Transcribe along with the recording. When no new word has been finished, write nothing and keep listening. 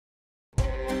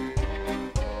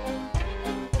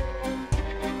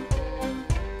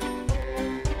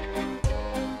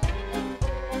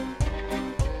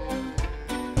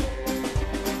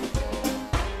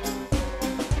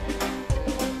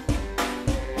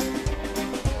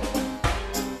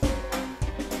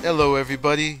Hello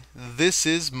everybody, this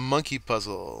is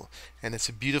Monkeypuzzle, and it's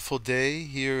a beautiful day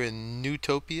here in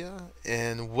Newtopia,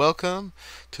 and welcome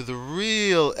to the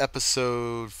real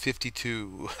episode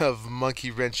 52 of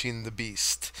Monkeywrenching the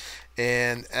Beast.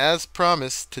 And as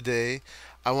promised today,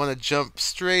 I want to jump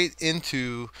straight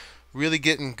into really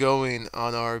getting going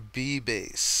on our bee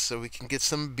base so we can get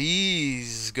some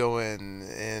bees going.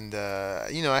 And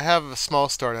I have a small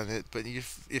start on it, but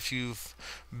if you've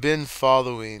been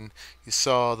following, you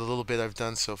saw the little bit I've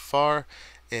done so far,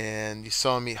 and you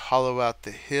saw me hollow out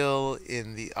the hill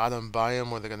in the autumn biome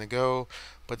where they're going to go.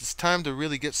 But it's time to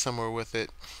really get somewhere with it,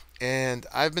 and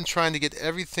I've been trying to get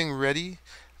everything ready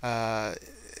uh,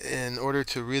 in order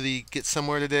to really get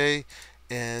somewhere today.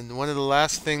 And one of the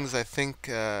last things I think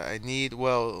I need,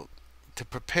 well, to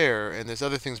prepare, and there's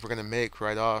other things we're going to make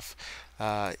right off,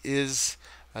 is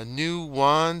a new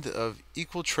wand of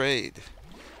equal trade.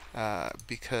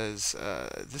 Because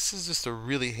this is just a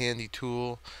really handy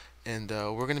tool, and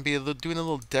we're going to be doing a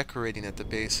little decorating at the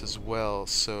base as well,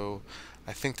 so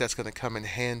I think that's going to come in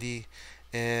handy.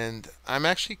 And I'm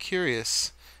actually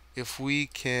curious if we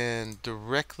can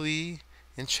directly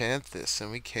enchant this, and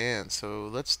we can, so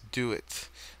let's do it.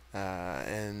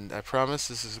 And I promise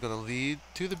this is going to lead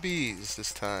to the bees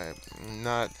this time,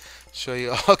 not show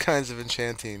you all kinds of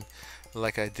enchanting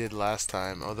like I did last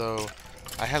time, although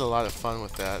I had a lot of fun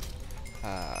with that.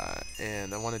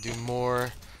 And I want to do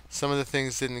more. Some of the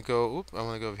things didn't go, I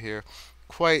want to go over here,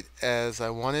 quite as I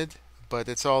wanted, but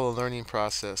it's all a learning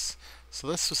process. So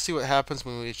let's just see what happens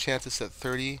when we enchant this at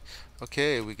 30.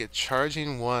 Okay, we get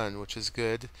charging 1, which is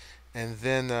good. And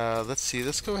then let's see,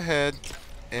 let's go ahead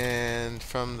and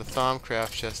from the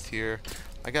Thaumcraft chest here,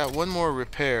 I got one more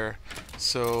repair,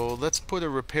 so let's put a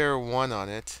repair 1 on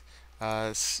it.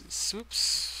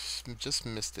 Oops, just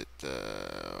missed it.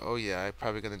 Oh yeah, I'm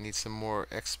probably gonna need some more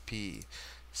XP.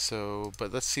 So,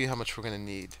 but let's see how much we're gonna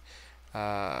need.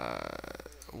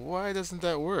 Why doesn't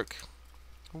that work?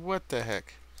 What the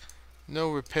heck?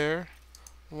 No repair?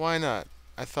 Why not?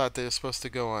 I thought they were supposed to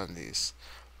go on these.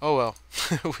 Oh well,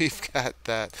 we've got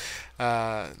that.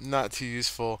 Not too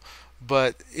useful.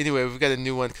 But anyway, we've got a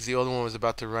new one because the old one was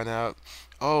about to run out.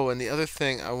 Oh, and the other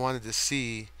thing I wanted to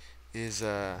see is,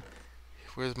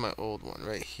 where's my old one?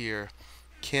 Right here.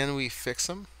 Can we fix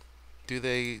them? Do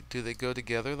they go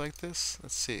together like this?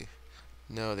 Let's see.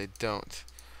 No, they don't.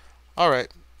 Alright,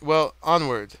 well,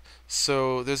 onward.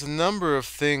 So there's a number of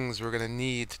things we're going to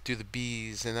need to do the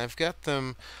bees, and I've got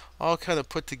them all kind of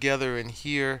put together in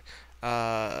here.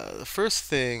 The first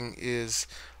thing is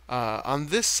on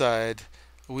this side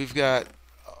we've got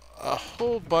a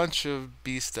whole bunch of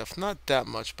bee stuff. Not that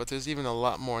much, but there's even a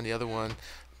lot more on the other one.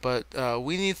 But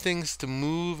we need things to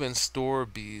move and store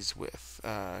bees with,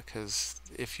 because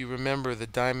if you remember, the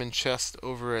diamond chest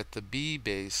over at the bee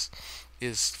base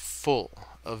is full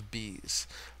of bees.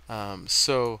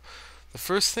 So the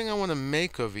first thing I want to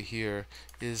make over here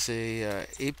is a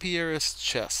apiarist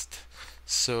chest.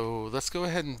 So let's go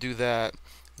ahead and do that.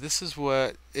 This is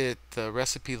what the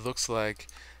recipe looks like,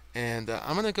 and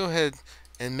I'm going to go ahead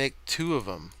and make 2 of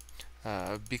them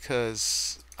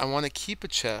because I want to keep a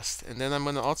chest, and then I'm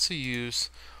going to also use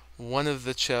one of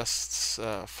the chests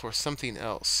for something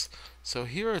else. So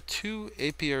here are 2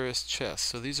 apiarist chests.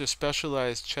 So these are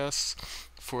specialized chests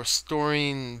for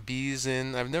storing bees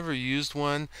in. I've never used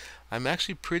one. I'm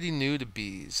actually pretty new to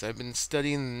bees. I've been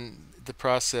studying the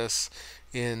process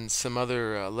in some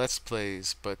other Let's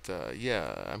Plays, but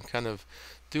yeah, I'm kind of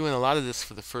doing a lot of this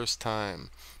for the first time.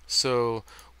 So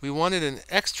we wanted an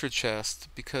extra chest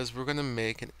because we're going to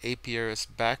make an apiarist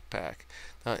backpack.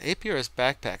 Now, an apiarist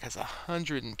backpack has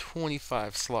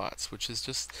 125 slots, which is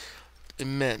just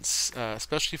immense,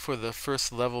 especially for the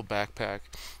first level backpack.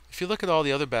 If you look at all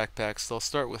the other backpacks, they'll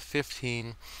start with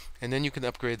 15, and then you can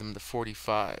upgrade them to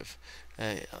 45.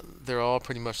 They're all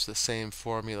pretty much the same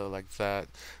formula like that.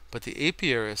 But the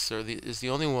apiarist is the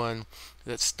only one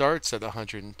that starts at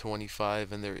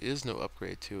 125, and there is no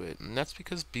upgrade to it. And that's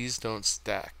because bees don't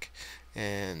stack,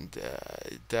 and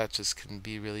that just can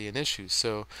be really an issue.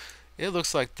 So it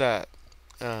looks like that.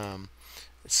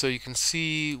 So you can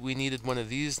see we needed one of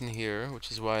these in here,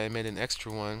 which is why I made an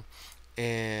extra one.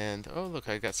 And oh look,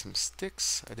 I got some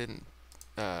sticks. I didn't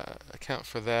account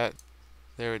for that.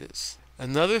 There it is.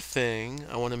 Another thing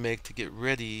I want to make to get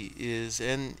ready is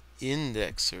an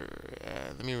indexer.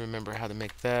 Let me remember how to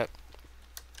make that.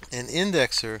 An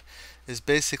indexer is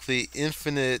basically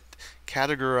infinite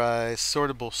categorized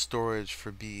sortable storage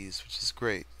for bees, which is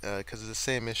great because it's the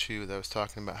same issue that I was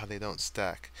talking about, how they don't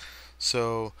stack.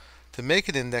 So to make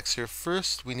an indexer,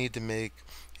 first we need to make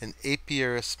an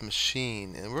apiarist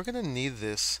machine, and we're going to need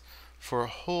this for a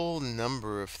whole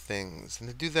number of things. And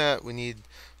to do that, we need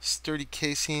sturdy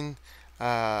casing.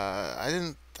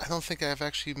 I don't think I've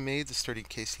actually made the sturdy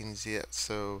casings yet.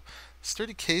 So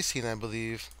sturdy casing, I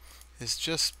believe, is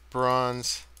just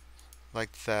bronze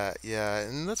like that. Yeah,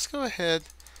 and let's go ahead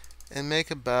and make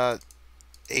about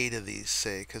 8 of these,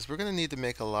 say, because we're going to need to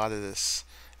make a lot of this.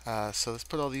 So let's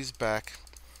put all these back.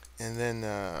 And then,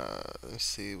 let's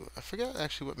see, I forgot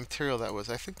actually what material that was.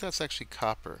 I think that's actually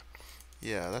copper.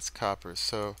 Yeah, that's copper.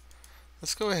 So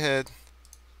let's go ahead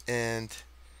and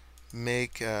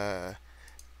make 8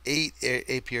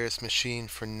 apiarist machine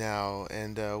for now.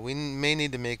 And we may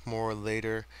need to make more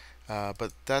later,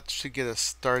 but that should get us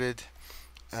started.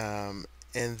 And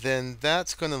then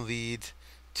that's going to lead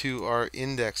to our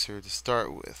indexer to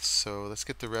start with. So let's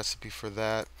get the recipe for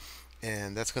that.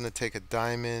 And that's going to take a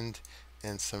diamond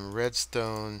and some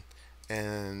redstone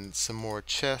and some more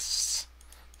chests.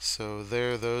 So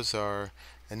there those are.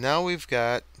 And now we've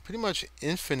got pretty much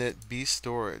infinite Beezz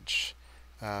storage.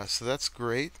 So that's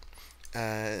great.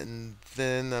 And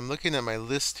then I'm looking at my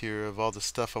list here of all the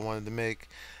stuff I wanted to make.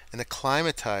 And a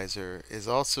climatizer is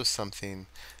also something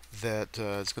that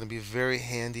is going to be very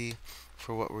handy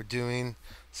for what we're doing.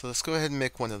 So let's go ahead and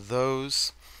make one of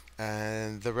those.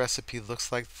 And the recipe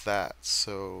looks like that.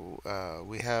 So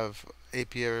we have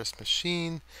apiarist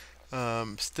machine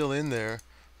still in there,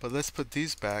 but let's put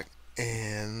these back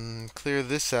and clear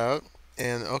this out.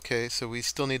 And okay, so we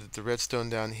still needed the redstone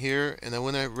down here, and I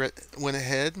went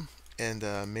ahead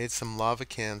and made some lava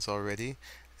cans already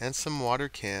and some water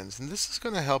cans, and this is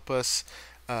going to help us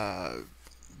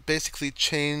basically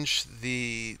change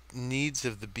the needs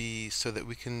of the bee so that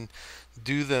we can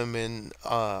do them in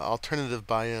alternative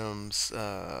biomes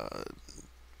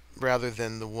rather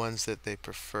than the ones that they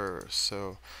prefer.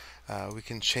 So we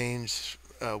can change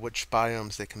which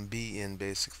biomes they can be in,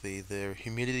 basically their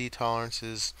humidity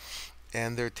tolerances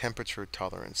and their temperature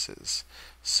tolerances.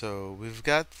 So we've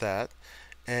got that,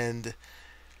 and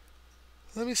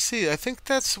let me see, I think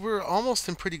we're almost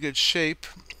in pretty good shape.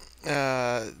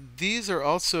 These are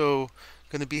also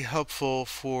going to be helpful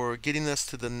for getting us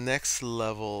to the next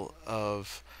level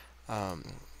of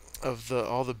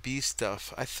all the bee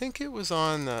stuff. I think it was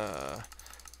on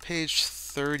page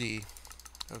 30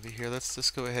 over here. Let's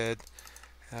just go ahead.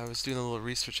 I was doing a little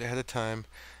research ahead of time.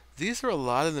 These are a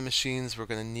lot of the machines we're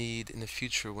going to need in the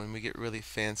future when we get really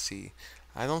fancy.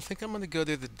 I don't think I'm going to go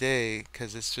there today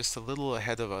because it's just a little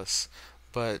ahead of us,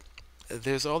 but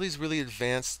there's all these really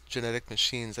advanced genetic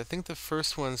machines. I think the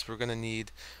first ones we're going to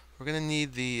need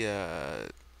the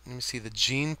let me see, the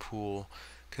gene pool,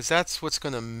 because that's what's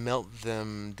going to melt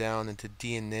them down into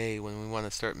DNA when we want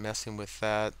to start messing with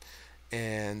that.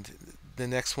 And the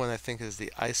next one I think is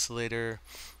the isolator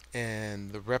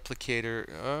and the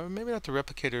replicator, maybe not the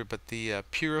replicator, but the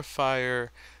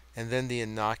purifier, and then the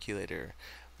inoculator.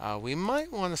 We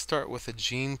might want to start with a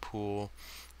gene pool.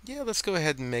 Yeah, let's go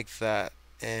ahead and make that.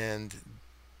 And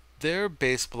their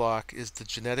base block is the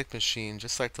genetic machine,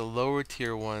 just like the lower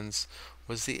tier ones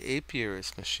was the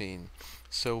apiarist machine.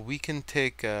 So we can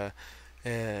take this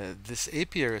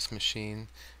apiarist machine,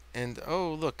 and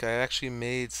oh look, I actually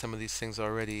made some of these things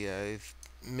already. I've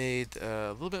made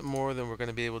a little bit more than we're going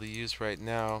to be able to use right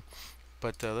now,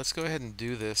 but let's go ahead and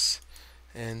do this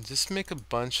and just make a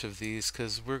bunch of these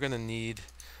because we're going to need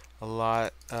a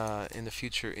lot in the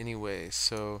future anyway.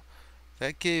 So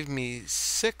that gave me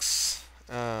 6.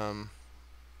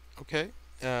 Okay,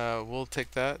 we'll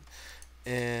take that,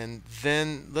 and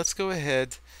then let's go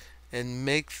ahead and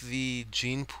make the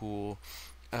gene pool.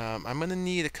 I'm going to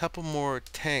need a couple more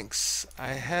tanks.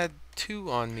 I had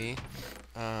 2 on me,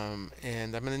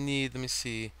 and I'm going to need, let me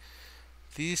see,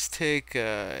 these take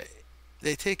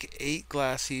they take 8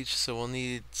 glass each, so we'll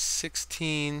need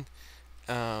 16.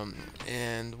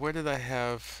 And where did I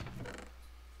have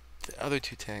the other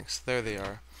 2 tanks? There they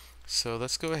are. So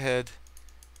let's go ahead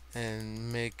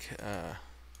and make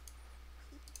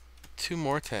 2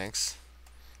 more tanks,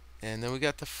 and then we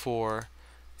got the 4,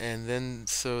 and then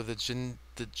so the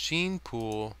gene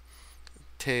pool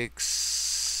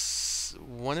takes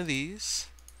 1 of these,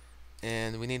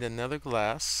 and we need another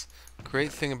glass.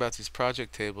 Great thing about these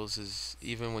project tables is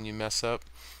even when you mess up,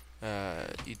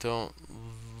 you don't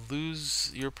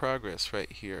lose your progress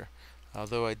right here.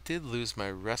 Although I did lose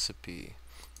my recipe,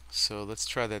 so let's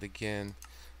try that again.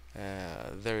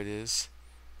 There it is.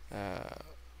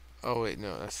 Oh wait,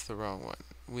 no, that's the wrong one.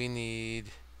 We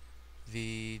need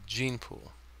the gene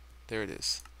pool. There it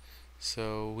is.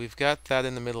 So we've got that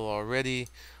in the middle already.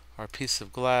 Our piece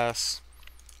of glass,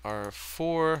 our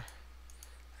 4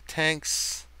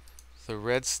 tanks, the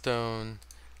redstone,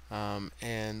 and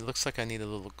it looks like I need a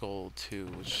little gold too,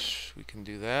 which we can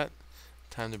do that.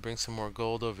 Time to bring some more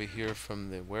gold over here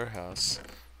from the warehouse.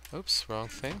 Oops, wrong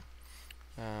thing.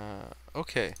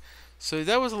 Okay, so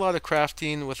that was a lot of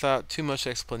crafting without too much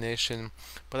explanation,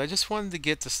 but I just wanted to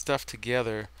get the stuff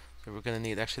together that we're going to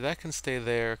need. Actually, that can stay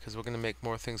there because we're going to make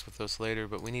more things with those later,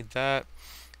 but we need that,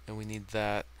 and we need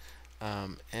that,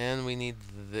 and we need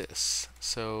this.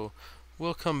 So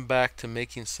we'll come back to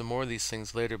making some more of these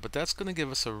things later, but that's going to give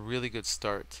us a really good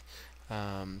start.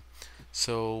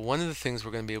 So one of the things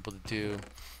we're going to be able to do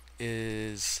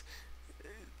is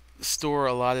store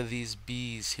a lot of these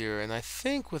bees here, and I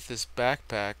think with this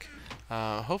backpack,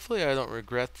 hopefully I don't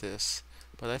regret this,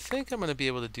 but I think I'm going to be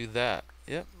able to do that.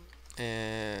 Yep.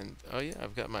 And oh yeah,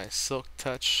 I've got my Silk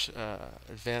Touch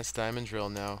advanced diamond drill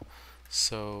now,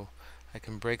 so I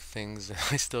can break things and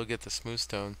I still get the smooth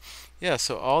stone. Yeah,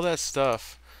 so all that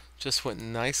stuff just went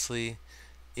nicely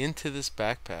into this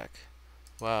backpack.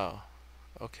 Wow.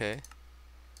 Okay.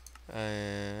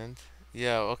 And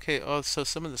yeah, okay. Oh, so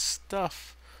some of the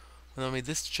stuff, well, I mean,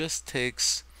 this just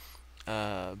takes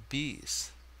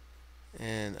bees,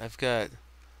 and I've got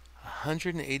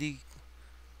 180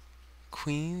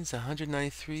 queens,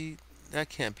 193. That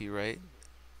can't be right.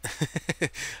 I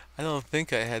don't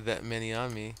think I had that many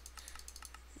on me.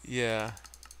 Yeah.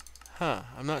 Huh.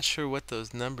 I'm not sure what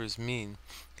those numbers mean,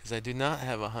 because I do not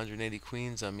have 180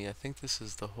 queens on me. I think this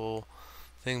is the whole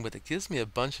thing, but it gives me a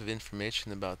bunch of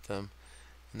information about them,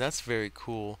 and that's very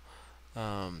cool.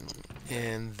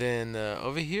 And then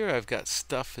over here I've got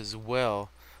stuff as well.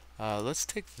 Let's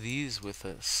take these with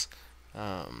us,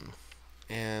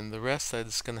 and the rest I'm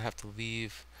just gonna have to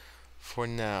leave for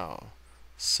now.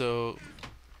 So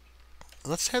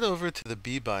let's head over to the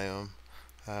bee biome.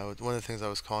 One of the things I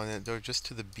was calling it, or just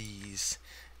to the bees,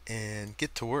 and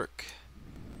get to work.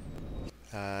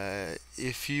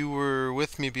 If you were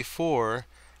with me before,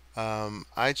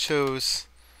 I chose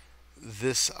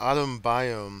this autumn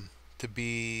biome to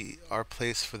be our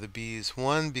place for the bees.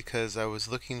 One, because I was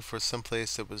looking for some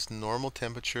place that was normal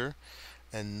temperature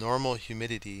and normal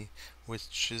humidity,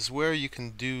 which is where you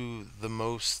can do the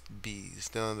most bees.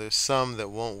 Now there's some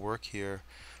that won't work here,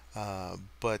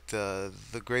 but the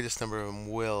greatest number of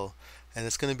them will, and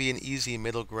it's going to be an easy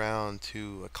middle ground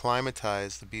to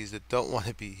acclimatize the bees that don't want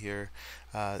to be here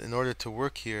in order to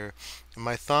work here.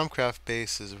 My Thaumcraft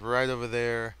base is right over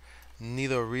there.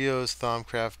 Nilo Rio's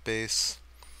Thaumcraft base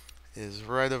is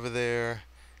right over there,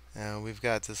 and we've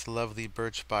got this lovely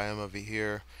birch biome over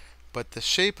here. But the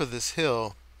shape of this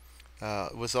hill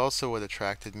was also what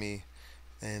attracted me,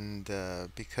 and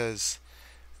because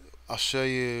I'll show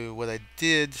you what I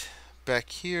did back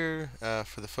here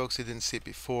for the folks who didn't see it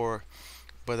before,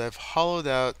 but I've hollowed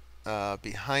out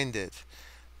behind it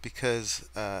because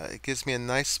it gives me a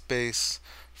nice space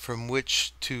from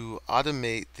which to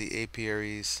automate the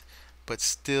apiaries, but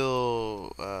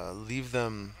still leave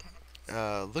them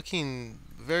looking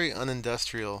very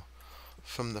unindustrial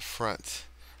from the front.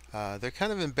 They're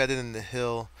kind of embedded in the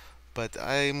hill, but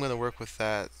I'm going to work with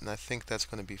that, and I think that's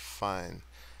going to be fine.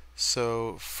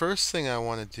 So first thing I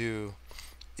want to do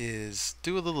is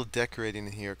do a little decorating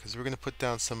in here, because we're going to put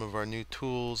down some of our new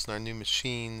tools and our new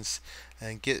machines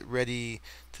and get ready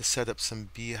to set up some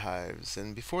beehives.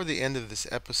 And before the end of this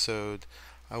episode,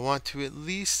 I want to at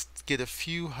least get a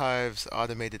few hives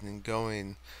automated and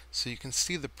going so you can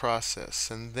see the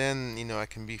process, and then I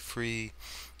can be free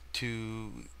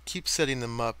to keep setting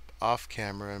them up off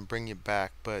camera and bring you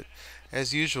back. But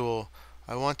as usual,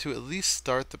 I want to at least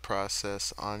start the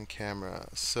process on camera.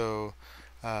 So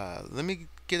let me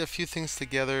get a few things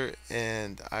together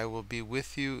and I will be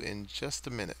with you in just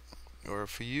a minute. Or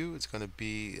for you, it's going to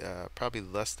be probably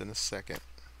less than a second.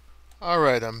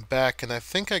 Alright, I'm back, and I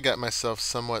think I got myself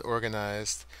somewhat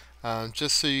organized.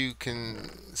 Just so you can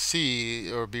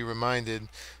see or be reminded,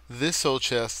 this old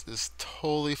chest is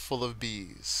totally full of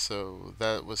bees, so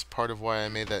that was part of why I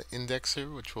made that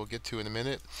indexer, which we'll get to in a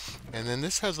minute. And then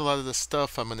this has a lot of the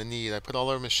stuff I'm going to need. I put all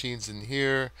our machines in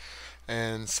here,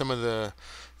 and some of the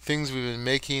things we've been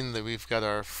making, that we've got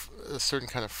our certain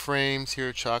kind of frames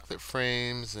here, chocolate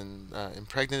frames and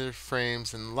impregnated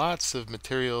frames, and lots of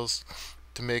materials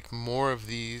to make more of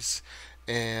these.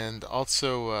 And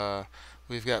also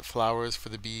we've got flowers for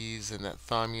the bees and that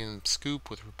Thaumian scoop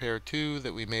with repair 2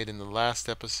 that we made in the last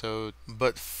episode.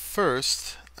 But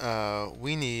first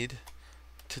we need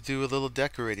to do a little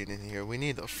decorating in here. We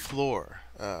need a floor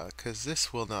because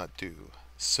this will not do.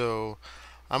 So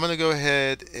I'm going to go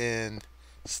ahead and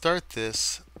start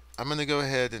this. I'm going to go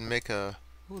ahead and make a,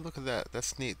 ooh, look at that,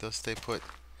 that's neat, those stay put.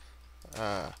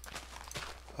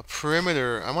 A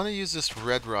perimeter. I want to use this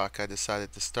red rock I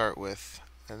decided to start with,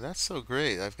 and that's so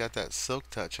great. I've got that silk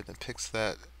touch and it picks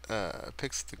that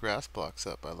picks the grass blocks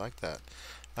up. I like that.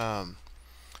 Um,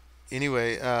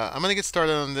 anyway, I'm gonna get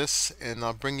started on this, and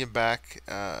I'll bring you back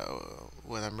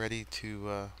when I'm ready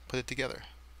to put it together.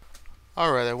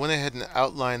 Alright, I went ahead and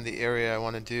outlined the area I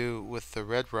want to do with the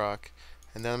red rock,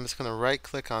 and then I'm just going to right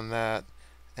click on that,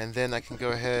 and then I can go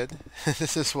ahead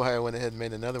this is why I went ahead and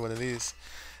made another one of these,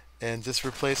 and just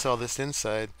replace all this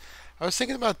inside. I was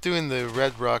thinking about doing the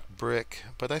red rock brick,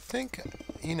 but I think,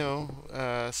 you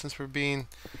know, since we're getting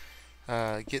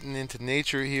into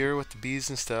nature here with the bees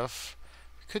and stuff,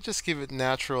 we could just give it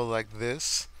natural like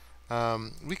this.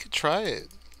 We could try it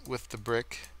with the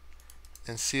brick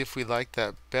and see if we like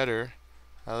that better.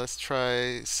 Let's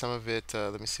try some of it.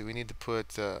 Let me see, we need to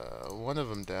put one of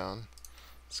them down.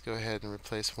 Let's go ahead and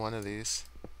replace one of these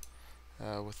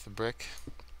with the brick,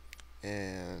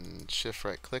 and shift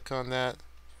right click on that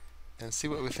and see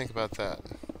what we think about that.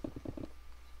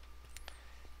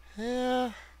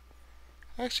 Yeah,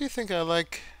 I actually think I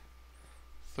like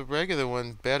the regular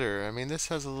one better. I mean, this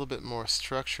has a little bit more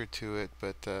structure to it,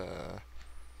 but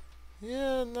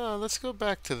yeah, no, let's go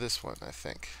back to this one, I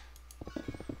think.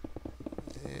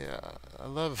 Yeah, I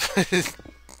love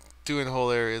doing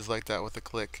whole areas like that with a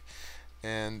click.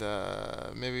 And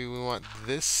maybe we want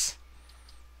this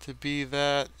to be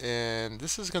that, and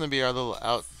this is going to be our little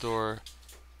outdoor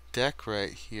deck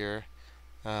right here.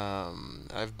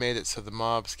 I've made it so the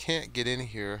mobs can't get in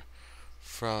here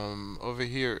from over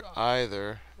here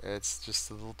either. It's just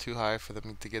a little too high for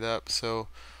them to get up, so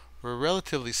we're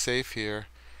relatively safe here.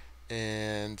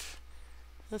 And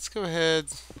let's go ahead,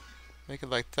 make it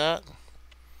like that.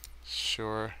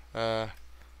 Sure.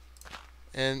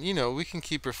 And you know, we can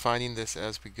keep refining this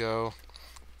as we go,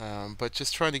 but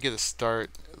just trying to get a start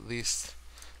at least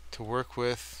to work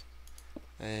with.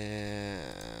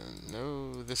 And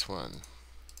no, this one.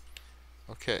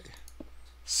 Okay,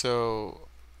 so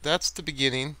that's the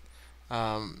beginning.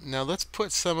 Now let's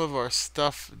put some of our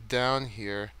stuff down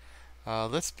here.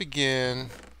 Let's begin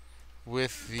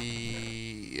with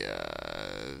the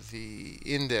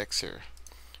indexer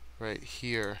right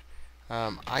here.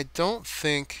 I don't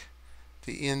think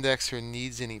the indexer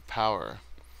needs any power,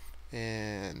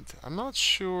 and I'm not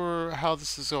sure how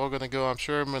this is all going to go. I'm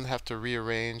sure I'm going to have to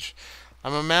rearrange.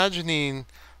 I'm imagining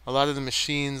a lot of the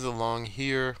machines along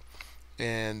here,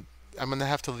 and I'm going to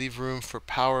have to leave room for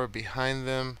power behind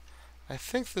them. I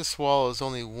think this wall is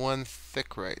only one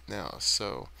thick right now,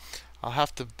 so I'll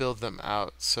have to build them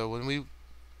out. So when we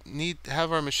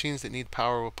have our machines that need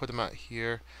power, we'll put them out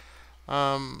here.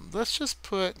 Let's just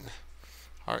put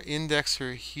our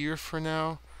indexer here for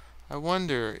now. I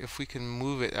wonder if we can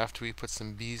move it after we put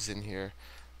some bees in here.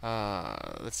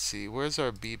 Let's see, where's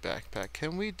our bee backpack?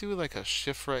 Can we do like a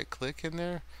shift right click in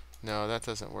there? No, that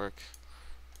doesn't work.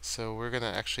 So we're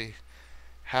gonna actually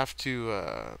have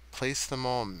to place them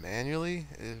all manually.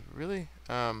 Really?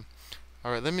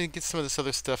 Alright, let me get some of this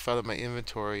other stuff out of my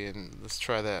inventory, and let's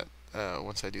try that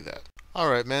once I do that.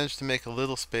 Alright, managed to make a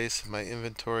little space in my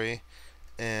inventory,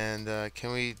 and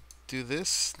can we do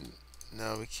this?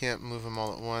 No, we can't move them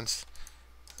all at once.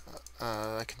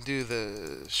 I can do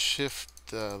the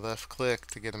shift left click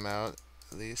to get them out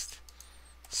at least.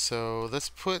 So let's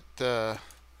put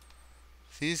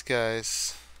these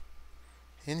guys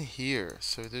in here.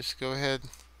 So just go ahead.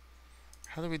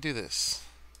 How do we do this?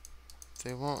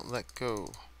 They won't let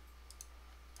go.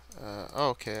 Oh,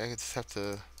 okay, I just have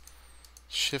to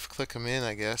shift click them in,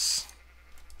 I guess.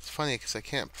 It's funny because I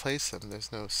can't place them.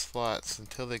 There's no slots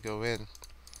until they go in.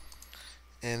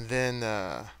 And then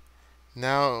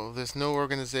now there's no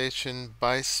organization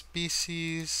by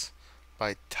species,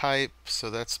 by type. So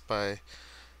that's by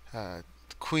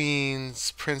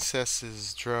queens,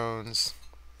 princesses, drones,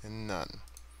 and none.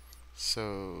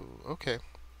 So okay,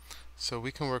 so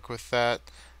we can work with that.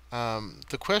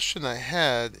 The question I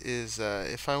had is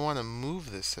if I want to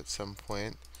move this at some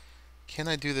point, can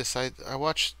I do this? I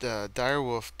watched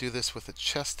Direwolf do this with a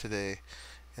chest today,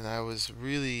 and I was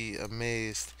really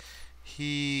amazed.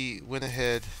 He went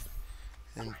ahead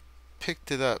and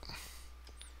picked it up,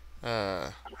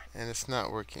 and it's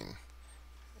not working.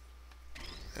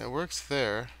 It works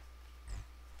there,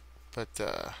 but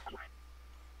it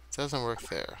doesn't work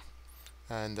there.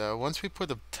 And once we put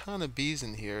a ton of bees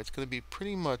in here, it's going to be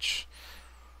pretty much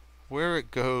where it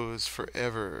goes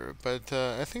forever. But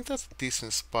I think that's a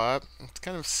decent spot. It's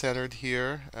kind of centered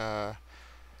here. Yeah,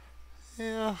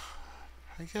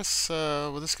 I guess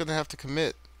we're just going to have to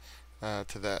commit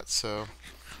to that. So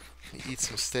eat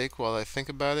some steak while I think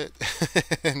about it.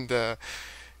 And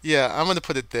yeah, I'm going to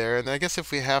put it there. And I guess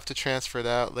if we have to transfer it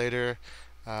out later,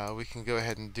 we can go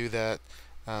ahead and do that.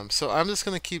 So I'm just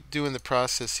going to keep doing the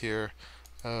process here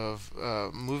of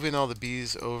moving all the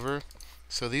bees over.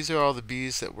 So these are all the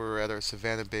bees that were at our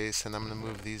Savannah base, and I'm going to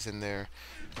move these in there,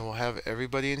 and we'll have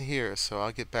everybody in here. So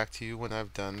I'll get back to you when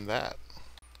I've done that.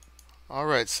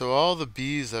 Alright, so all the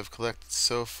bees I've collected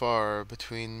so far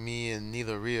between me and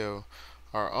Nilo Rio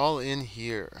are all in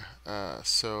here.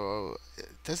 So it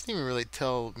doesn't even really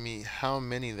tell me how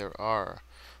many there are.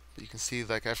 But you can see,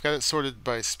 like, I've got it sorted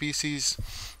by species,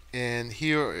 and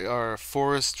here are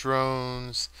forest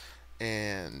drones,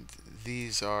 and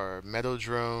these are meadow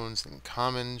drones and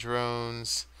common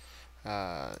drones,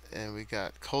 and we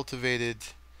got cultivated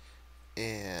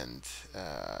and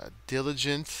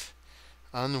diligent,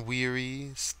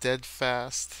 unweary,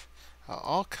 steadfast,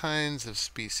 all kinds of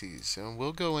species. And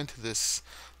we'll go into this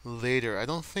later. I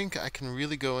don't think I can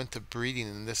really go into breeding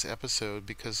in this episode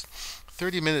because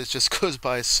 30 minutes just goes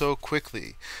by so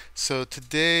quickly. So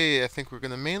today I think we're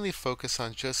going to mainly focus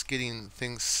on just getting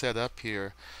things set up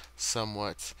here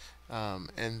somewhat.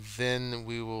 And then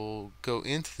we will go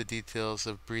into the details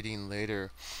of breeding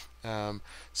later.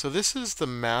 So this is the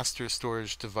master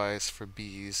storage device for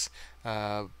bees.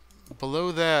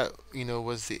 Below that,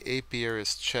 was the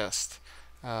apiarist chest,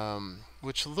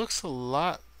 which looks a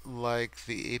lot like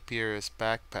the apiarist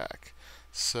backpack.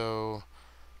 So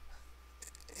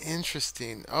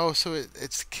interesting. Oh, so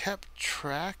it's kept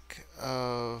track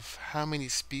of how many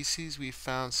species we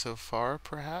found so far,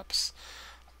 perhaps.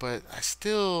 But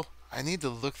I need to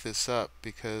look this up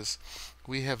because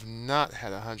we have not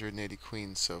had 180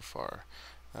 queens so far.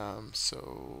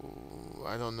 So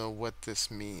I don't know what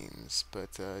this means,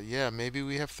 but yeah, maybe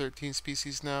we have 13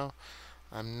 species now.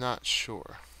 I'm not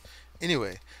sure.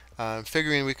 Anyway, I'm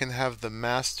figuring we can have the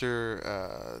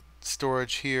master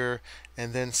storage here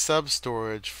and then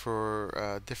sub-storage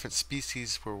for different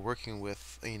species we're working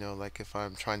with. Like if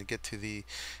I'm trying to get to the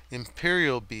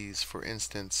imperial bees, for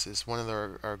instance, is one of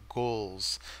our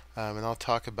goals. And I'll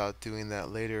talk about doing that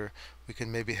later. We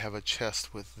can maybe have a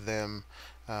chest with them,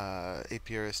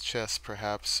 apiarist chest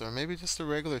perhaps, or maybe just a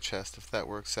regular chest if that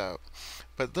works out.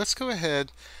 But let's go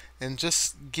ahead and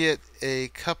just get a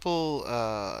couple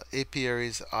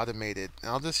apiaries automated.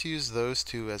 I'll just use those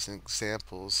two as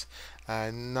examples.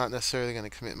 I'm not necessarily going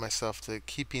to commit myself to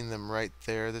keeping them right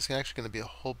there. There's actually going to be a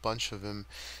whole bunch of them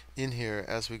in here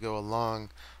as we go along.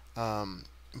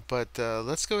 But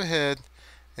let's go ahead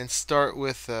and start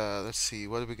with, let's see,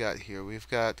 what do we got here? We've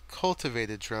got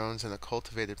cultivated drones and a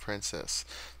cultivated princess.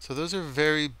 So those are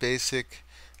very basic,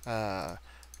 kind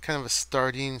of a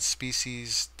starting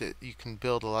species that you can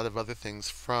build a lot of other things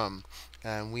from.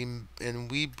 And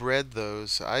we bred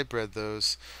those, I bred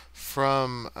those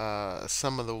from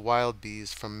some of the wild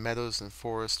bees from meadows and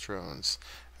forest drones.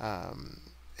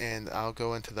 And I'll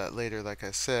go into that later, like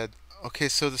I said. Okay,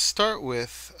 so to start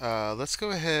with, let's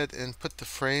go ahead and put the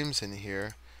frames in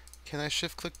here. Can I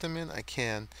shift click them in? I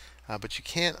can, but you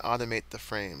can't automate the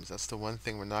frames. That's the one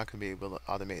thing we're not going to be able to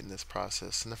automate in this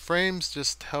process. And the frames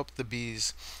just help the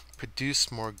bees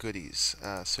produce more goodies.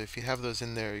 So if you have those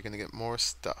in there, you're going to get more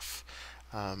stuff.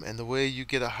 And the way you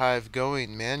get a hive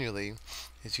going manually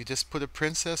is you just put a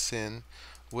princess in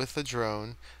with a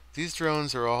drone. These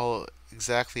drones are all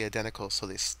exactly identical, so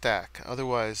they stack.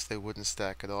 Otherwise, they wouldn't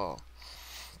stack at all.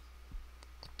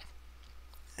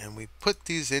 And we put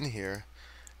these in here,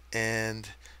 and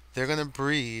they're going to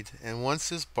breed, and once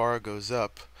this bar goes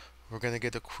up, we're going to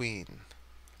get a queen.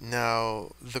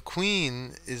 Now, the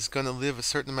queen is going to live a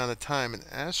certain amount of time, and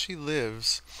as she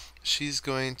lives, she's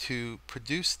going to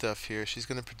produce stuff here. She's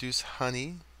going to produce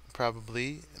honey,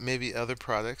 probably, maybe other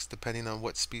products, depending on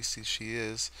what species she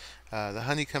is. The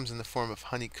honey comes in the form of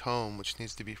honeycomb, which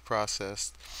needs to be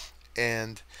processed.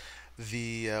 And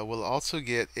we'll also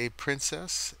get a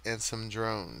princess and some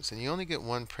drones. And you only get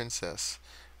one princess.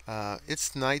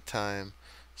 It's nighttime,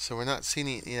 so we're not seeing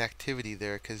any activity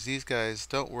there because these guys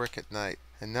don't work at night.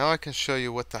 And now I can show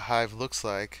you what the hive looks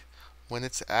like when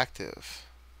it's active.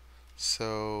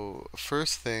 So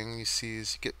first thing you see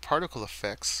is you get particle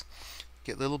effects.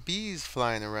 Get little bees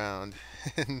flying around.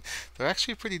 And they're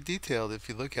actually pretty detailed if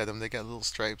you look at them. They got little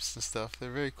stripes and stuff.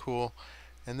 They're very cool.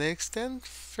 And they extend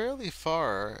fairly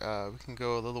far. We can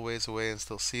go a little ways away and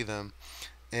still see them.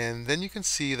 And then you can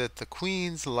see that the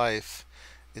queen's life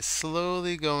is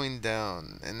slowly going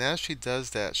down. And as she does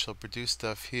that, she'll produce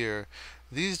stuff here.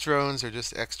 These drones are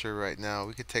just extra right now.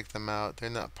 We could take them out. They're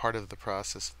not part of the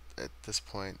process at this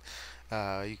point.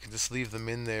 You can just leave them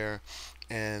in there,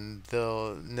 and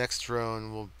the next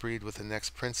drone will breed with the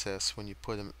next princess when you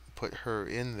put her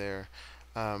in there.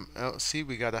 Oh, see,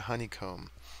 we got a honeycomb.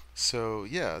 So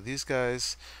yeah, these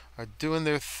guys are doing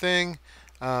their thing.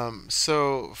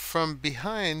 So from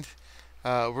behind,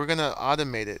 we're going to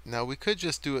automate it. Now we could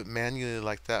just do it manually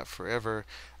like that forever,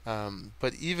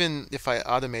 but even if I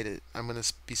automate it, I'm going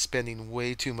to be spending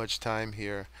way too much time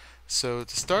here. So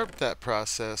to start that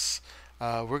process,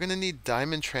 we're going to need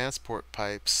diamond transport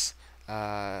pipes,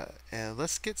 and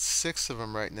let's get 6 of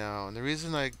them right now. And the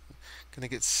reason I'm going to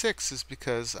get 6 is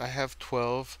because I have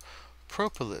 12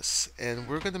 propolis, and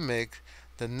we're going to make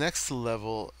the next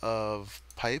level of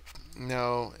pipe.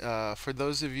 Now, for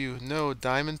those of you who know,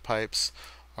 diamond pipes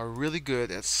are really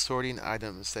good at sorting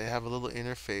items. They have a little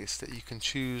interface that you can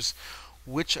choose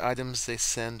which items they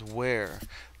send where.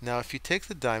 Now, if you take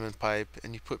the diamond pipe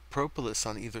and you put propolis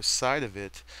on either side of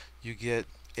it, you get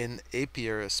an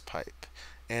apiary pipe.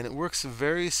 And it works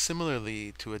very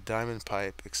similarly to a diamond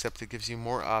pipe, except it gives you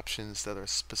more options that are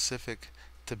specific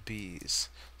to bees.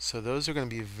 So those are going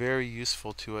to be very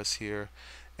useful to us here.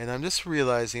 And I'm just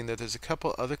realizing that there's a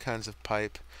couple other kinds of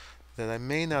pipe that I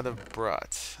may not have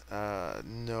brought.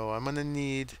 No, I'm going to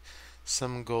need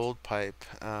some gold pipe,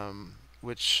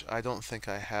 which I don't think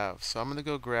I have. So I'm going to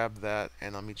go grab that,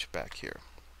 and I'll meet you back here.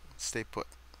 Stay put.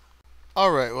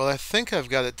 Alright, well, I think I've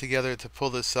got it together to pull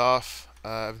this off.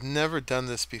 I've never done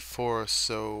this before,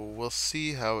 so we'll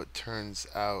see how it turns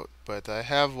out. But I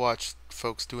have watched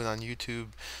folks do it on YouTube,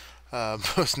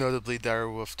 most notably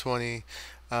Direwolf 20.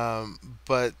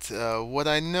 But what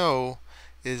I know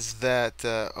is that,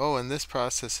 oh, and this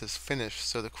process is finished.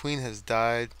 So the queen has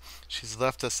died. She's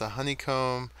left us a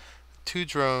honeycomb, 2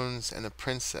 drones, and a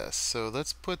princess. So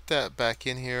let's put that back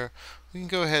in here. We can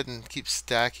go ahead and keep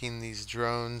stacking these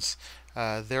drones.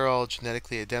 They're all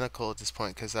genetically identical at this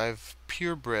point because I've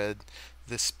purebred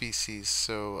this species,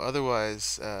 so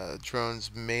otherwise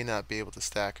drones may not be able to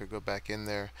stack or go back in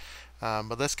there.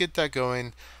 But let's get that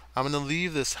going. I'm going to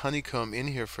leave this honeycomb in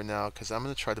here for now because I'm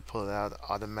going to try to pull it out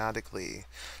automatically.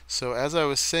 So as I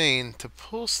was saying, to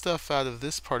pull stuff out of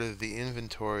this part of the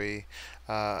inventory,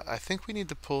 I think we need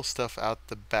to pull stuff out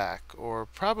the back, or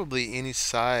probably any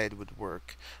side would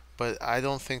work. But I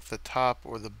don't think the top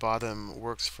or the bottom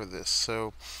works for this.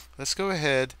 So let's go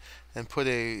ahead and put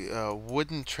a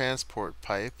wooden transport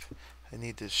pipe. I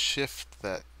need to shift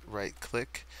that right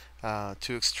click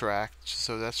to extract.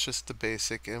 So that's just the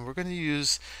basic. And we're going to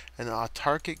use an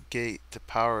autarkic gate to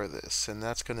power this. And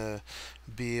that's going to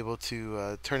be able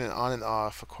to turn it on and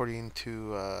off according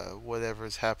to whatever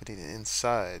is happening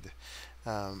inside.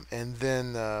 And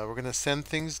then we're going to send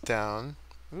things down.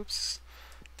 Oops,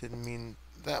 didn't mean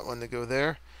that one to go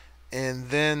there.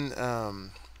 And then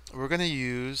we're going to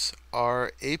use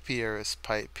our apiary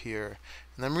pipe here.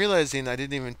 And I'm realizing I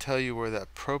didn't even tell you where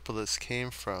that propolis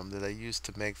came from that I used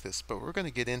to make this, but we're going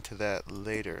to get into that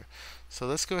later. So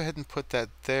let's go ahead and put that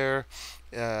there.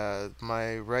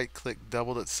 My right click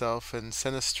doubled itself and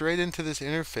sent us straight into this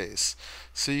interface.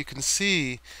 So you can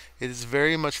see it is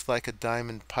very much like a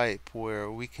diamond pipe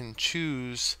where we can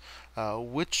choose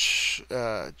which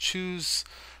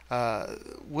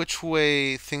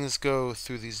way things go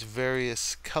through these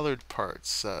various colored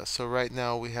parts. So right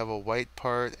now we have a white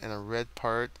part and a red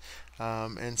part,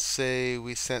 and say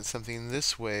we sent something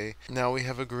this way, now we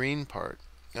have a green part.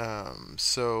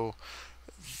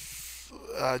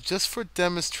 Just for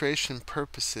demonstration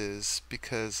purposes,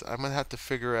 because I'm going to have to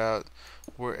figure out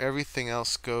where everything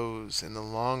else goes in the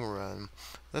long run,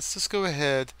 let's just go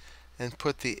ahead and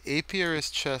put the apiary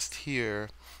chest here,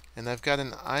 and I've got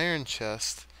an iron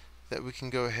chest that we can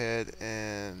go ahead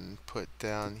and put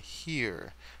down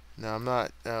here. Now I'm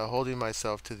not holding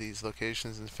myself to these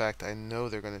locations. In fact, I know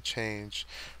they're going to change,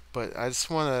 but I just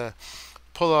want to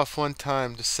pull off one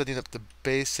time just setting up the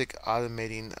basic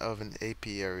automating of an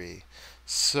apiary.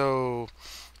 So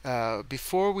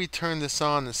before we turn this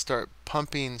on and start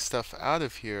pumping stuff out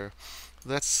of here,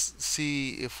 let's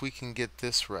see if we can get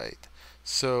this right.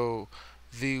 So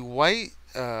the white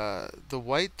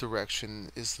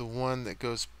direction is the one that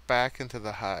goes back into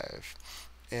the hive,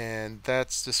 and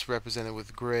that's just represented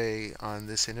with gray on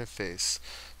this interface.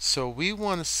 So we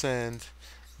want to send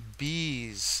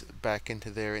bees back into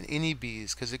there, and any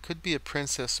bees, because it could be a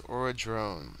princess or a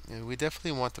drone, and we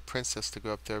definitely want the princess to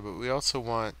go up there, but we also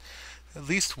want at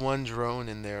least one drone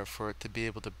in there for it to be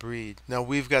able to breed. Now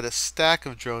we've got a stack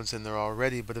of drones in there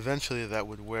already, but eventually that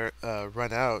would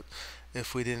run out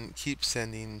if we didn't keep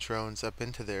sending drones up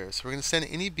into there. So we're going to send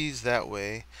any bees that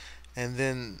way, and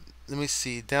then let me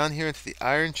see, down here into the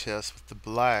iron chest with the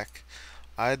black,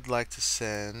 I'd like to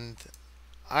send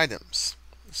items.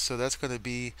 So that's going to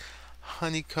be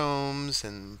honeycombs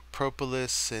and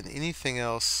propolis and anything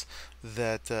else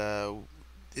that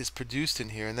is produced in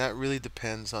here, and that really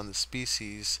depends on the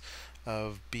species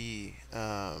of bee.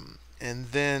 And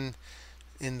then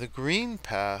in the green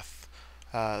path,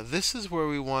 This is where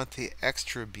we want the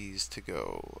extra Beezz to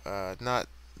go, not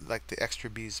like the extra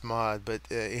Beezz mod, but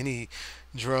any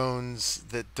drones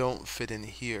that don't fit in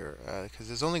here, because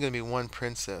there's only going to be one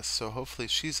princess, so hopefully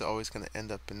she's always going to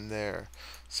end up in there.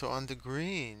 So on the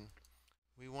green,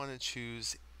 we want to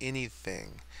choose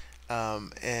anything,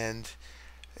 and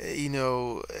you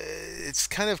know, it's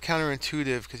kind of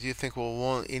counterintuitive because you think, well,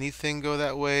 won't anything go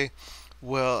that way?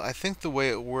 Well, I think the way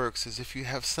it works is if you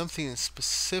have something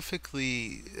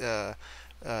specifically,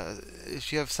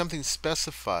 if you have something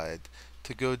specified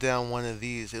to go down one of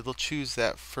these, it'll choose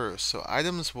that first. So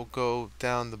items will go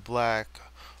down the black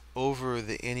over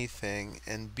the anything,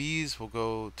 and Beezz will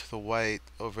go to the white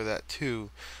over that too.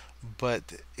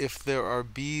 But if there are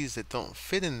Beezz that don't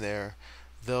fit in there,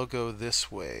 they'll go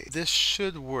this way. This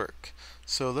should work.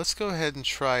 So let's go ahead and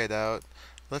try it out.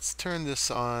 Let's turn this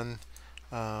on.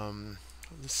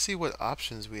 Let's see what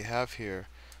options we have here.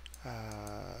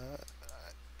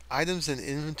 Items in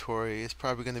inventory is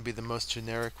probably going to be the most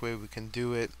generic way we can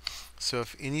do it. So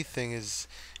if anything is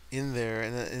in there,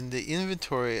 and in the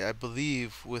inventory, I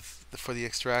believe for the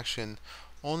extraction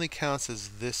only counts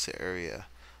as this area,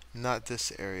 not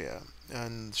this area.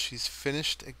 And she's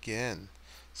finished again.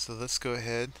 So let's go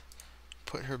ahead,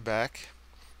 put her back.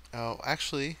 Oh,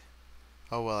 actually,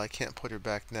 oh well, I can't put her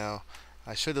back now.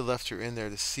 I should have left her in there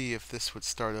to see if this would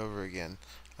start over again.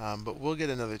 But we'll get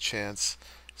another chance.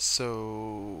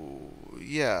 So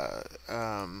yeah,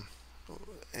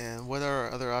 and what are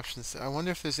our other options? I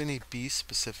wonder if there's any bee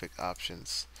specific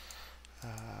options.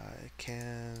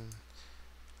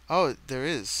 Oh, there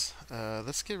is.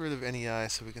 Let's get rid of NEI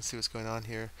so we can see what's going on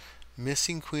here.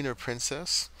 Missing queen or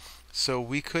princess. So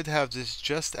we could have this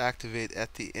just activate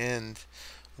at the end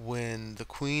when the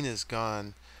queen is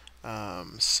gone,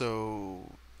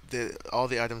 so all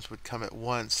the items would come at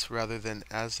once rather than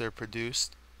as they're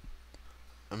produced.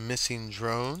 A missing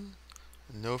drone,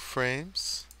 no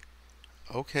frames.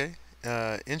 Okay,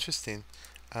 interesting.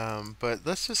 But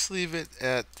let's just leave it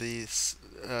at these,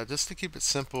 just to keep it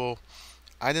simple,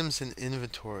 items in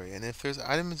inventory. And if there's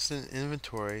items in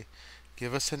inventory,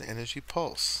 give us an energy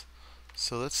pulse.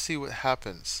 So let's see what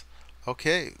happens.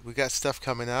 Okay, we got stuff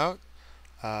coming out.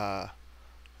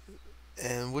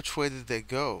 And which way did they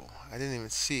go? I didn't even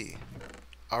see.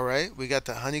 Alright, we got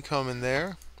the honeycomb in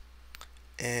there.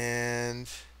 And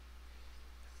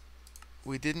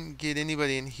we didn't get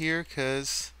anybody in here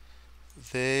because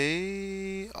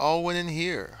they all went in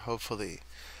here, hopefully.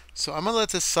 So I'm going to let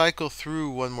this cycle through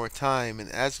one more time, and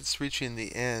as it's reaching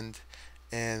the end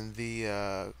and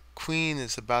the queen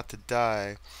is about to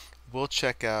die, we'll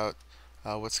check out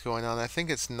what's going on. I think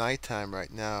it's nighttime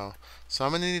right now, so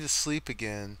I'm going to need to sleep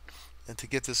again and to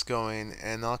get this going,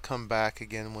 and I'll come back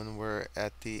again when we're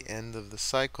at the end of the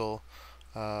cycle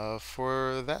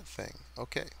for that thing.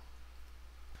 Okay.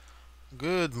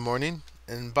 Good morning.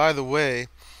 And by the way,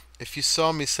 if you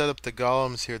saw me set up the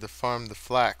golems here to farm the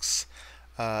flax,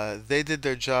 they did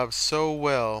their job so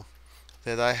well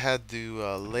that I had to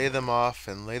lay them off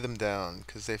and lay them down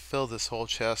because they filled this whole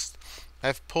chest.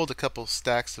 I've pulled a couple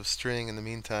stacks of string in the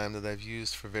meantime that I've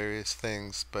used for various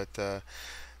things, but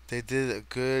they did a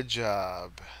good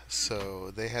job.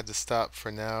 So they had to stop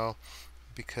for now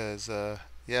because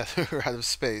yeah, they were out of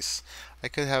space. I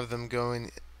could have them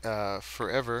going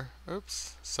forever.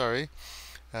 Oops, sorry.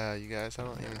 You guys, I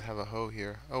don't even have a hoe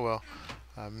here. Oh well,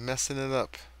 I'm messing it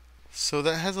up. So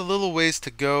that has a little ways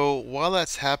to go. While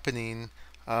that's happening,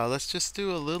 let's just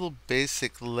do a little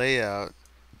basic layout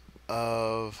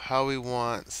of how we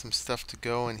want some stuff to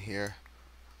go in here.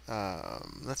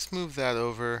 Let's move that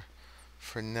over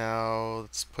for now.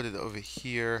 Let's put it over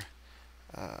here.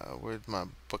 Where'd my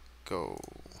book go?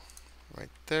 Right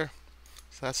there.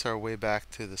 So that's our way back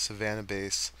to the Savannah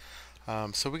base.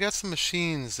 So we got some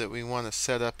machines that we want to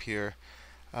set up here.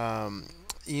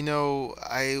 You know,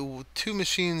 two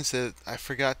machines that I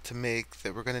forgot to make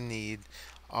that we're going to need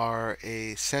are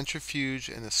a centrifuge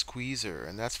and a squeezer,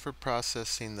 and that's for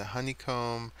processing the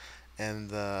honeycomb and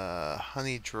the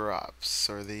honey drops,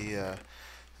 or the let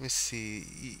me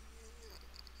see,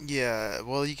 yeah,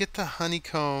 well, you get the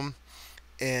honeycomb,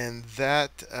 and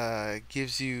that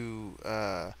gives you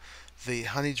the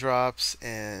honey drops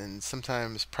and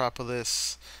sometimes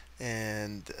propolis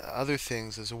and other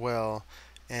things as well.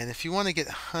 And if you want to get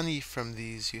honey from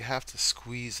these, you have to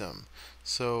squeeze them.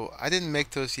 So I didn't make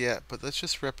those yet, but let's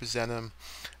just represent them.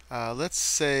 Let's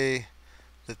say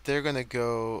that they're going to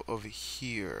go over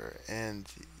here, and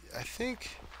I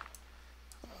think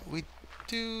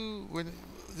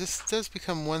this does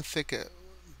become one thick at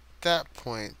that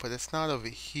point, but it's not over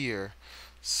here.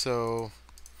 So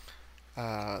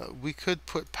we could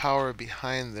put power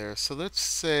behind there. So let's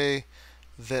say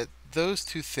that those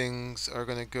two things are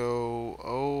going to go,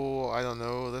 oh, I don't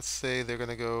know, let's say they're going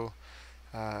to go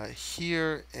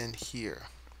here and here.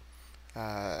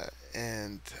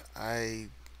 And I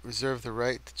reserve the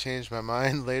right to change my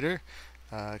mind later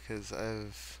because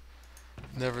I've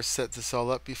never set this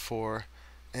all up before.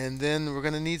 And then we're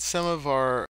going to need some of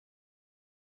our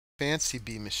fancy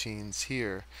bee machines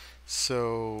here.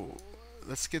 So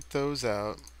let's get those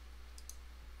out.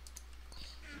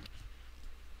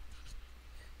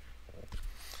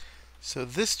 So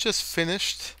this just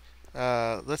finished.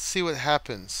 Let's see what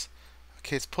happens.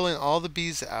 Okay, it's pulling all the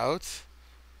bees out,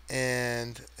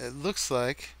 and it looks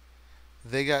like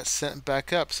they got sent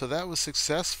back up. So that was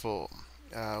successful.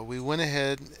 We went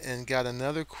ahead and got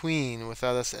another queen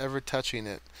without us ever touching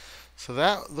it. So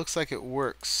that looks like it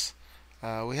works.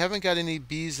 We haven't got any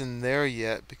bees in there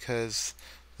yet because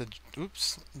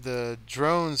the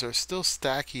drones are still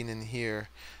stacking in here.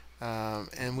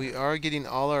 And we are getting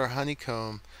all our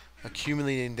honeycomb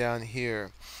accumulating down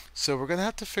here. So we're going to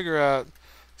have to figure out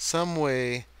some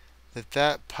way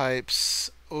that pipes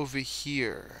over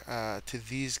here to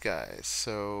these guys.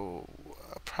 So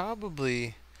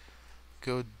probably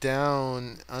go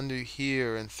down under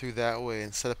here and through that way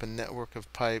and set up a network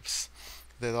of pipes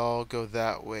that all go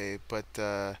that way.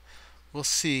 But we'll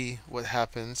see what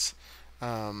happens.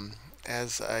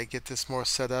 As I get this more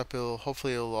set up,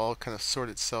 hopefully it'll all kind of sort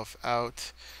itself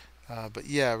out. But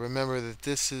yeah, remember that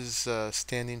this is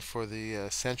standing for the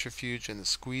centrifuge and the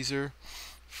squeezer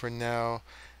for now.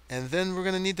 And then we're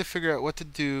going to need to figure out what to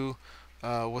do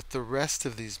with the rest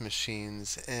of these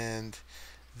machines. And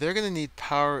they're going to need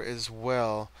power as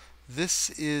well. This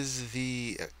is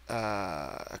the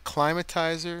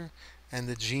acclimatizer and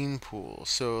the gene pool.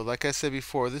 So like I said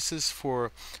before, this is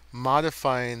for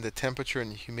modifying the temperature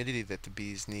and humidity that the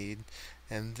bees need.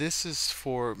 And this is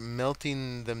for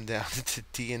melting them down to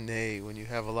DNA when you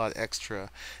have a lot extra.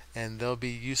 And there'll be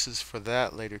uses for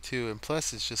that later too. And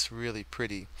plus it's just really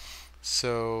pretty.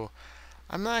 So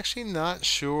I'm actually not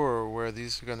sure where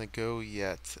these are going to go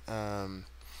yet.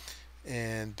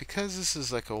 And because this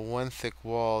is like a one thick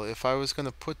wall, if I was going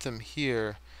to put them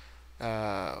here,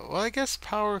 well, I guess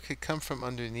power could come from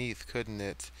underneath, couldn't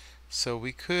it? So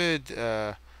we could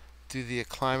do the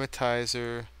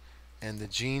acclimatizer and the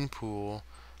gene pool,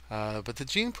 but the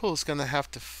gene pool is going to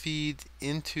have to feed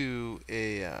into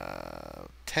a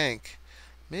tank.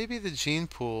 Maybe the gene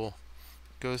pool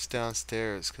goes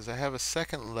downstairs because I have a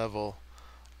second level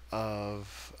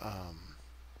of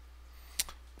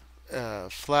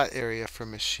flat area for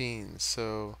machines.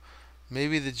 So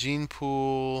maybe the gene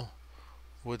pool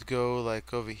would go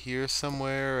like over here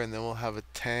somewhere, and then we'll have a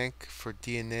tank for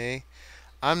DNA.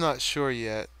 I'm not sure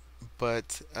yet,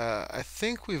 but I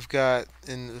think we've got,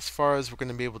 in as far as we're going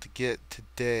to be able to get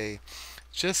today,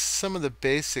 just some of the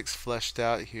basics fleshed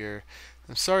out here.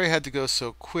 I'm sorry I had to go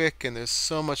so quick, and there's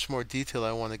so much more detail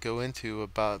I want to go into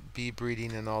about bee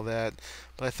breeding and all that,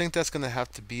 but I think that's going to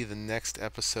have to be the next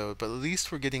episode. But at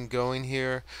least we're getting going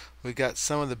here. We got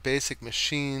some of the basic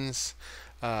machines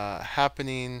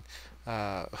happening.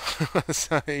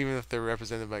 Even if they're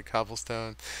represented by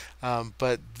cobblestone.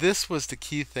 But this was the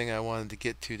key thing I wanted to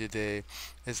get to today,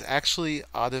 is actually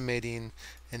automating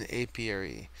an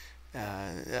apiary.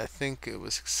 I think it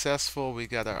was successful. We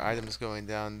got our items going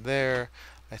down there.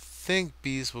 I think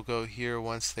bees will go here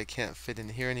once they can't fit in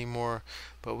here anymore.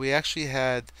 But we actually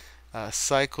had a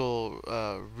cycle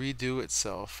redo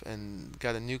itself and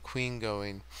got a new queen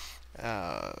going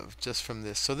just from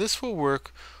this. So this will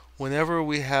work whenever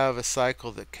we have a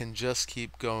cycle that can just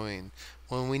keep going.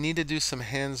 When we need to do some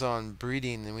hands-on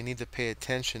breeding and we need to pay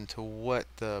attention to what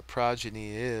the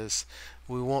progeny is,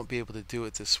 we won't be able to do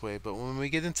it this way. But when we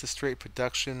get into straight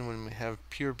production, when we have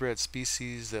purebred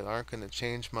species that aren't going to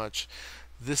change much,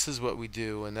 this is what we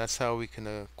do, and that's how we can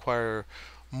acquire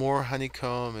more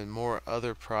honeycomb and more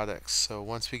other products. So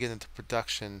once we get into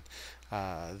production,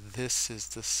 this is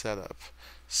the setup.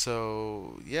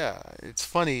 So yeah, it's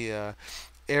funny.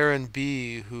 Aaron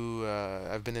B, who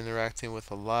I've been interacting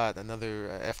with a lot, another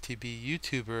FTB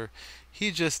YouTuber,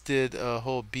 he just did a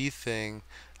whole bee thing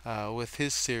with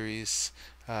his series,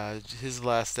 his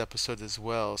last episode as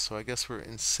well. So I guess we're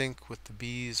in sync with the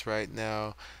bees right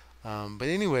now. But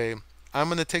anyway, I'm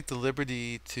going to take the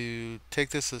liberty to take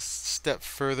this a step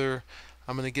further.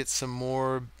 I'm going to get some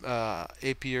more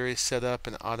apiaries set up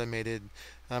and automated.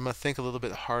 And I'm going to think a little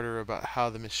bit harder about how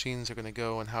the machines are going to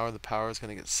go and how the power is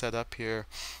going to get set up here.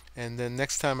 And then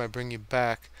next time I bring you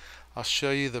back, I'll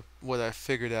show you what I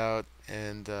figured out,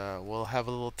 and we'll have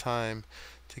a little time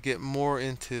to get more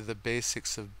into the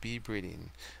basics of bee breeding.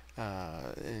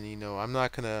 And you know, I'm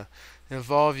not gonna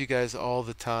involve you guys all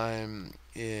the time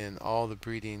in all the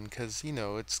breeding because you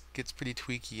know it gets pretty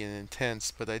tweaky and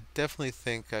intense. But I definitely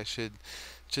think I should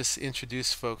just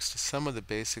introduce folks to some of the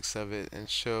basics of it and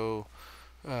show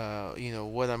you know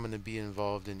what I'm going to be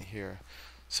involved in here.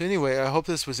 So anyway, I hope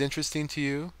this was interesting to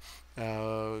you.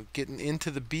 Getting into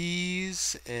the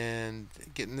bees and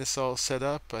getting this all set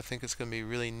up, I think it's going to be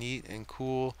really neat and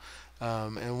cool.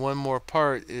 And one more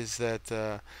part is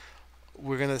that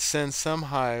we're going to send some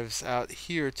hives out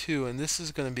here too, and this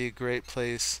is going to be a great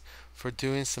place for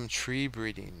doing some tree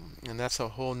breeding, and that's a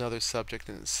whole nother subject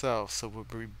in itself. So we'll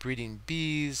be breeding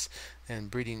bees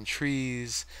and breeding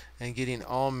trees and getting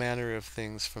all manner of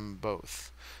things from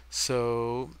both.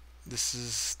 So this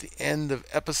is the end of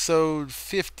episode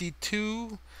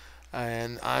 52,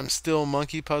 and I'm still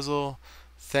Monkeypuzzle.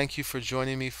 Thank you for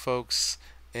joining me, folks,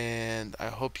 and I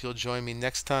hope you'll join me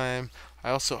next time. I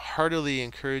also heartily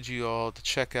encourage you all to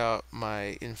check out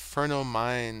my Inferno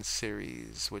Mine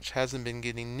series, which hasn't been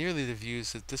getting nearly the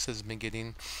views that this has been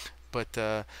getting, but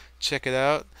check it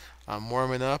out. I'm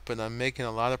warming up and I'm making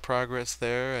a lot of progress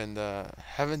there, and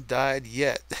haven't died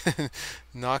yet.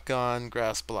 Knock on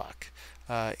grass block.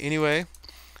 Anyway,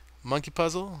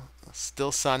 Monkeypuzzle,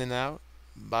 still signing out.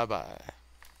 Bye bye.